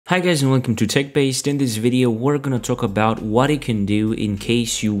Hi guys and welcome to TechBased. In this video we're going to talk about what you can do in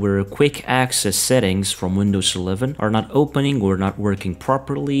case your quick access settings from Windows 11 are not opening or not working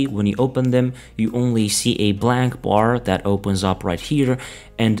properly. When you open them, you only see a blank bar that opens up right here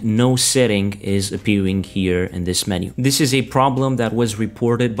and no setting is appearing here in this menu. This is a problem that was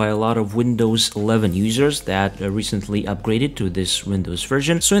reported by a lot of Windows 11 users that recently upgraded to this Windows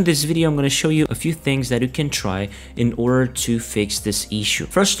version. So in this video I'm going to show you a few things that you can try in order to fix this issue.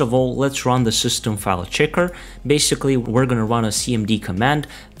 First of all, let's run the system file checker. Basically, we're going to run a cmd command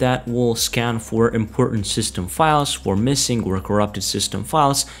that will scan for important system files, for missing or corrupted system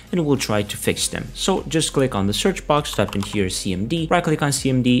files, and we'll try to fix them. So just click on the search box, type in here cmd, right click on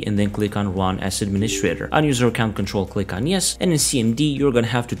cmd, and then click on run as administrator. On user account control, click on yes, and in cmd you're going to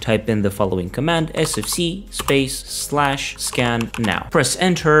have to type in the following command: sfc /scan now. Press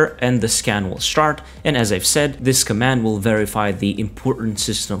enter and the scan will start, and as I've said, this command will verify the important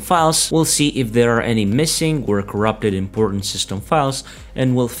system files. We'll see if there are any missing or corrupted important system files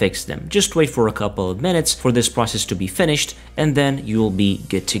and we'll fix them. Just wait for a couple of minutes for this process to be finished and then you'll be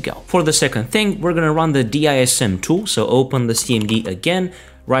good to go. For the second thing, we're going to run the DISM tool. So open the cmd again,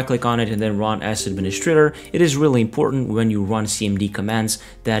 right click on it and then run as administrator. It is really important when you run cmd commands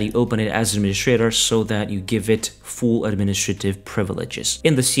that you open it as administrator so that you give it full administrative privileges.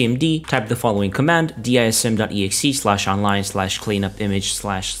 In the cmd, type the following command: dism.exe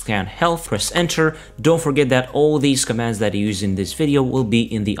 /online/cleanupimage/scan health. Press enter. Don't forget that all these commands that I use in this video will be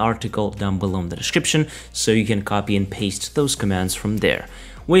in the article down below in the description, so you can copy and paste those commands from there.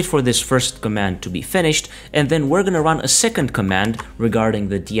 Wait for this first command to be finished, and then we're going to run a second command regarding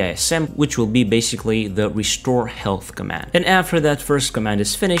the DISM, which will be basically the restore health command. And after that first command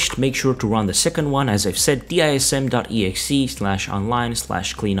is finished, make sure to run the second one, as I've said, dism.exe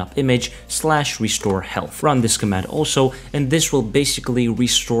 /online/cleanupimage/restore health. Run this command also, and this will basically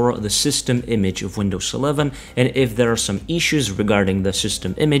restore the system image of Windows 11, and if there are some issues regarding the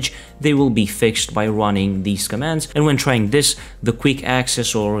system image, they will be fixed by running these commands. And when trying this, the quick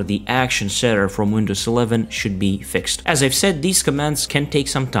access or the action setter from Windows 11 should be fixed. As I've said, these commands can take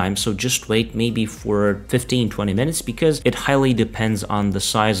some time, so just wait maybe for 15-20 minutes because it highly depends on the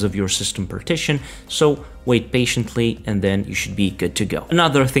size of your system partition. So wait patiently and then you should be good to go.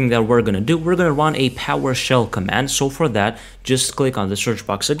 Another thing that we're going to do, we're going to run a PowerShell command. So for that, just click on the search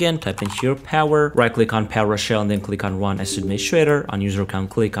box again, type in here power, right click on PowerShell and then click on run as administrator. On user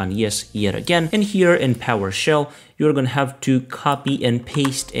account, click on yes yet again. And here in PowerShell, you're going to have to copy and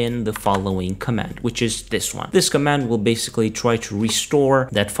paste in the following command, which is this one. This command will basically try to restore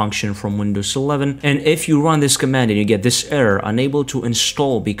that function from Windows 11. And if you run this command and you get this error, unable to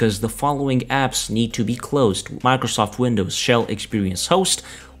install because the following apps need to be closed: Microsoft Windows Shell Experience Host,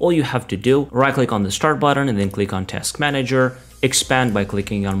 all you have to do, right click on the start button and then click on Task Manager, expand by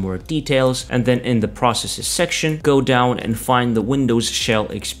clicking on more details, and then in the processes section, go down and find the Windows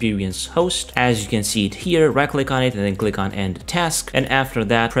Shell Experience Host. As you can see it here, right click on it and then click on End Task, and after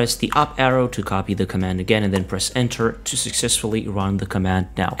that press the up arrow to copy the command again and then press enter to successfully run the command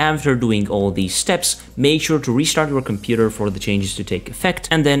now. After doing all these steps, make sure to restart your computer for the changes to take effect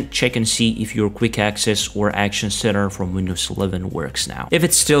and then check and see if your quick access or action center from Windows 11 works now. If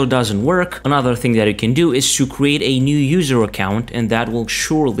it still doesn't work, another thing that you can do is to create a new user account, and that will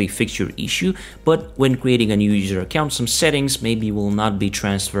surely fix your issue. But when creating a new user account, some settings maybe will not be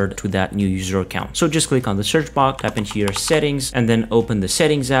transferred to that new user account. So just click on the search box, type in here settings, and then open the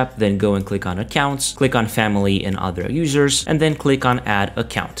settings app, then go and click on accounts, click on family and other users, and then click on add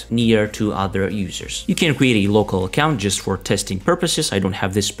account near to other users. You can create a local account just for testing purposes. I don't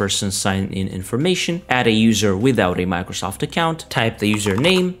have this person's sign in information. Add a user without a Microsoft account, type the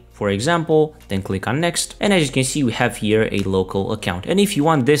username, for example, then click on next, and as you can see we have here a local account. And if you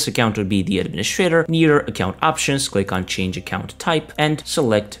want this account to be the administrator, near account options, click on change account type and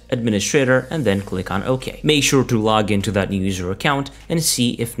select administrator and then click on OK. Make sure to log into that new user account and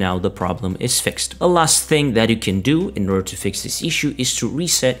see if now the problem is fixed. A last thing that you can do in order to fix this issue is to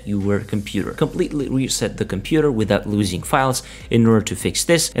reset your computer. Completely reset the computer without losing files in order to fix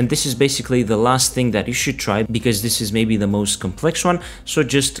this, and this is basically the last thing that you should try because this is maybe the most complex one. So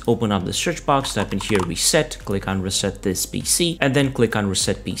just open up the search box, type in here reset, click on reset this PC, and then click on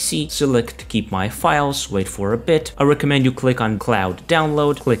reset PC, select keep my files, wait for a bit. I recommend you click on cloud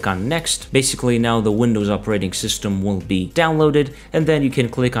download, click on next. Basically now the Windows operating system will be downloaded, and then you can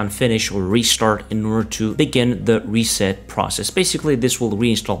click on finish or restart in order to begin the reset process. Basically this will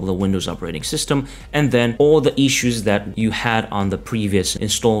reinstall the Windows operating system, and then all the issues that you had on the previous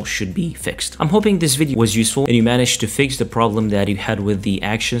install should be fixed. I'm hoping this video was useful and you managed to fix the problem that you had with the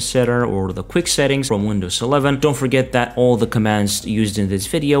action setter or the quick settings from Windows 11. Don't forget that all the commands used in this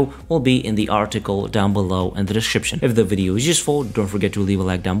video will be in the article down below in the description. If the video is useful, don't forget to leave a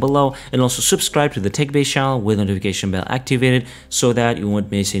like down below and also subscribe to the TechBased channel with the notification bell activated so that you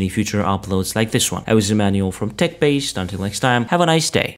won't miss any future uploads like this one. I was Emmanuel from TechBased. Until next time, have a nice day.